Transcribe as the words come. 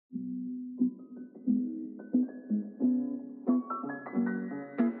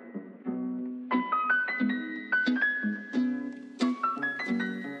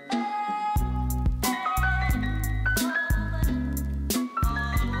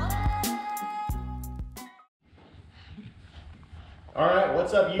Alright,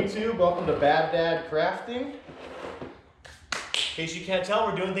 what's up YouTube? Welcome to Bad Dad Crafting. In case you can't tell,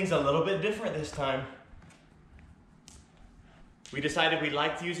 we're doing things a little bit different this time. We decided we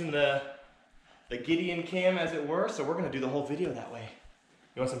liked using the Gideon cam, as it were, so we're gonna do the whole video that way.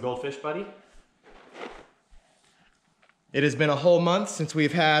 You want some goldfish, buddy? It has been a whole month since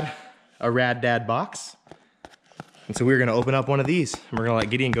we've had a Rad Dad box. And so we're gonna open up one of these and we're gonna let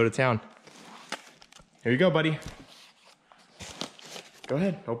Gideon go to town. Here you go, buddy. Go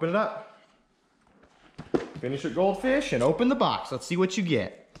ahead, open it up. Finish your goldfish and open the box. Let's see what you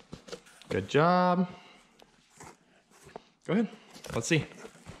get. Good job. Go ahead, let's see.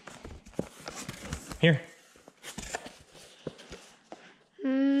 Here.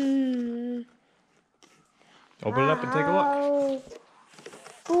 Open it up and take a look.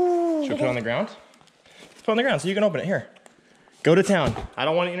 Should we put it on the ground? Let's put it on the ground so you can open it. Here. Go to town. I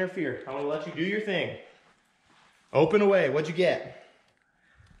don't want to interfere. I want to let you do your thing. Open away. What'd you get?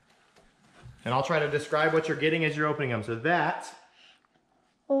 And I'll try to describe what you're getting as you're opening them. So that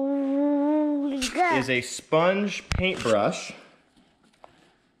is a sponge paintbrush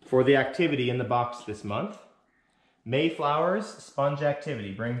for the activity in the box this month. Mayflowers sponge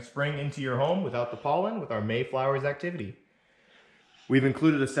activity. Bring spring into your home without the pollen with our Mayflowers activity. We've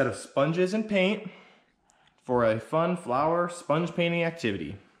included a set of sponges and paint for a fun flower sponge painting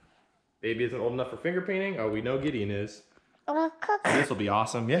activity. Baby isn't old enough for finger painting. Oh, we know Gideon is. This will be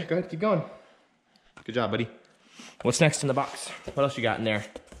awesome. Yeah, go ahead, keep going. Good job, buddy. What's next in the box? What else you got in there?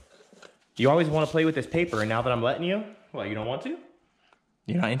 You always want to play with this paper, and now that I'm letting you, what, you don't want to?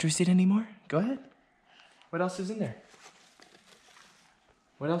 You're not interested anymore? Go ahead. What else is in there?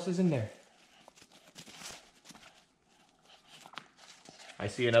 What else is in there? I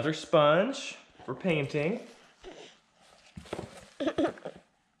see another sponge for painting.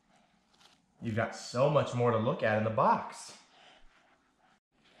 You've got so much more to look at in the box.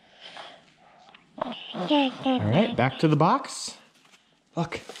 All right, back to the box.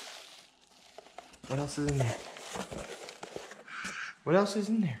 Look. What else is in there? What else is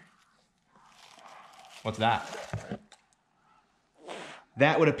in there? What's that?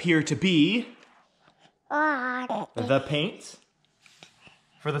 That would appear to be the paint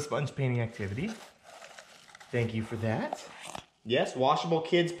for the sponge painting activity. Thank you for that. Yes, washable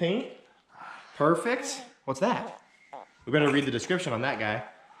kids paint. Perfect. What's that? We better read the description on that guy.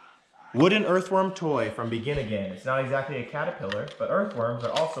 Wooden earthworm toy from Begin Again. It's not exactly a caterpillar, but earthworms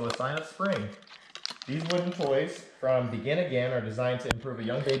are also a sign of spring. These wooden toys from Begin Again are designed to improve a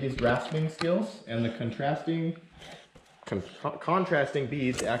young baby's grasping skills, and the contrasting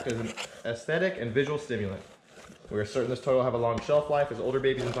beads act as an aesthetic and visual stimulant. We are certain this toy will have a long shelf life, as older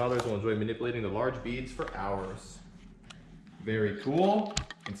babies and toddlers will enjoy manipulating the large beads for hours. Very cool.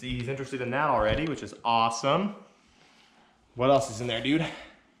 You can see he's interested in that already, which is awesome. What else is in there, dude?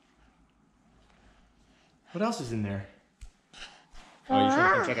 What else is in there? Oh, you're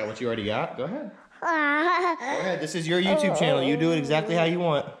trying to check out what you already got? Go ahead. Go ahead, this is your YouTube channel. You do it exactly how you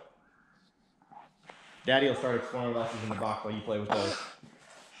want. Daddy will start exploring what else is in the box while you play with those.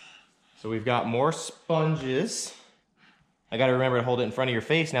 So we've got more sponges. I gotta remember to hold it in front of your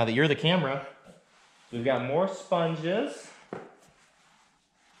face now that you're the camera. We've got more sponges.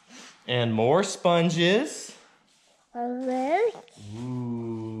 And more sponges. Ooh.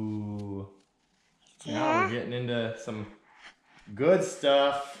 Now we're getting into some good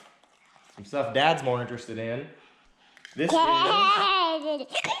stuff. Some stuff Dad's more interested in. This is,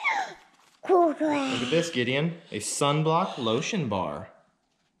 look at this, Gideon. A sunblock lotion bar.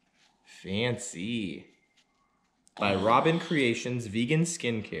 Fancy. By Robin Creations Vegan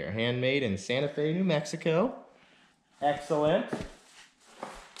Skincare. Handmade in Santa Fe, New Mexico. Excellent.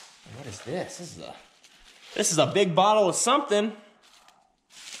 What is this? This is a big bottle of something.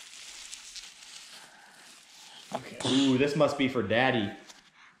 Okay. Ooh, this must be for Daddy.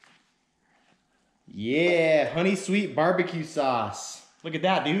 Yeah, honey sweet barbecue sauce. Look at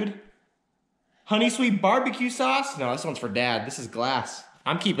that, dude. Honey sweet barbecue sauce? No, this one's for Dad. This is glass.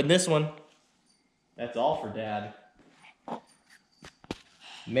 I'm keeping this one. That's all for Dad.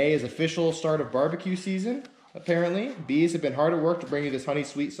 May is official start of barbecue season, apparently. Bees have been hard at work to bring you this honey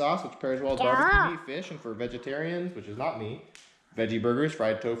sweet sauce, which pairs well with barbecue meat, fish, and for vegetarians, which is not me, veggie burgers,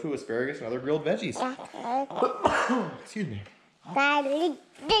 fried tofu, asparagus, and other grilled veggies. Excuse me. All right,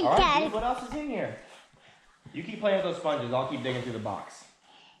 dude, what else is in here? You keep playing with those sponges. I'll keep digging through the box.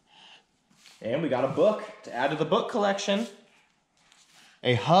 And we got a book to add to the book collection.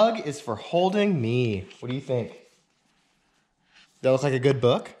 A hug is for holding me. What do you think? That looks like a good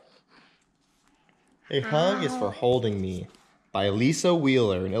book? A Hug is for Holding Me by Lisa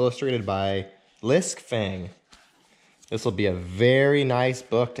Wheeler and illustrated by Lisk Fang. This will be a very nice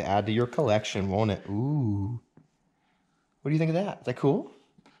book to add to your collection, won't it? Ooh. What do you think of that? Is that cool?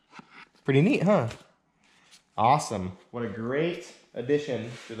 Pretty neat, huh? Awesome. What a great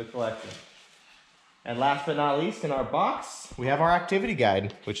addition to the collection. And last but not least, in our box, we have our activity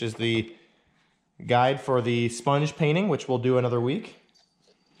guide, which is the guide for the sponge painting, which we'll do another week.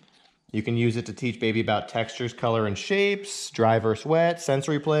 You can use it to teach baby about textures, color, and shapes, dry versus wet,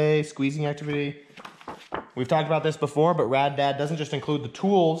 sensory play, squeezing activity. We've talked about this before, but Rad Dad doesn't just include the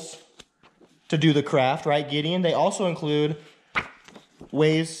tools to do the craft, right, Gideon? They also include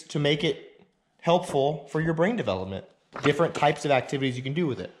ways to make it helpful for your brain development. Different types of activities you can do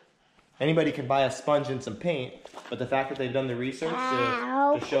with it. Anybody can buy a sponge and some paint, but the fact that they've done the research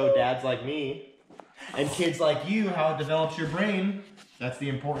to show dads like me and kids like you how it develops your brain, that's the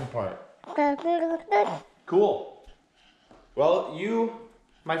important part. Cool. Well, you,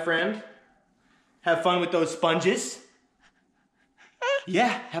 my friend, have fun with those sponges.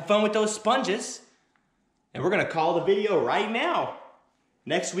 Yeah, have fun with those sponges. And we're gonna call the video right now.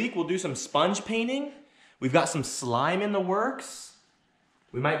 Next week, we'll do some sponge painting. We've got some slime in the works.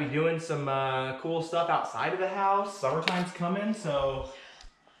 We might be doing some cool stuff outside of the house. Summertime's coming, so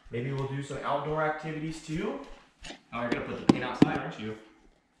maybe we'll do some outdoor activities too. Oh, you're gonna put the paint outside, aren't you?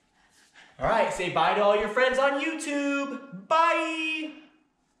 All right, say bye to all your friends on YouTube. Bye!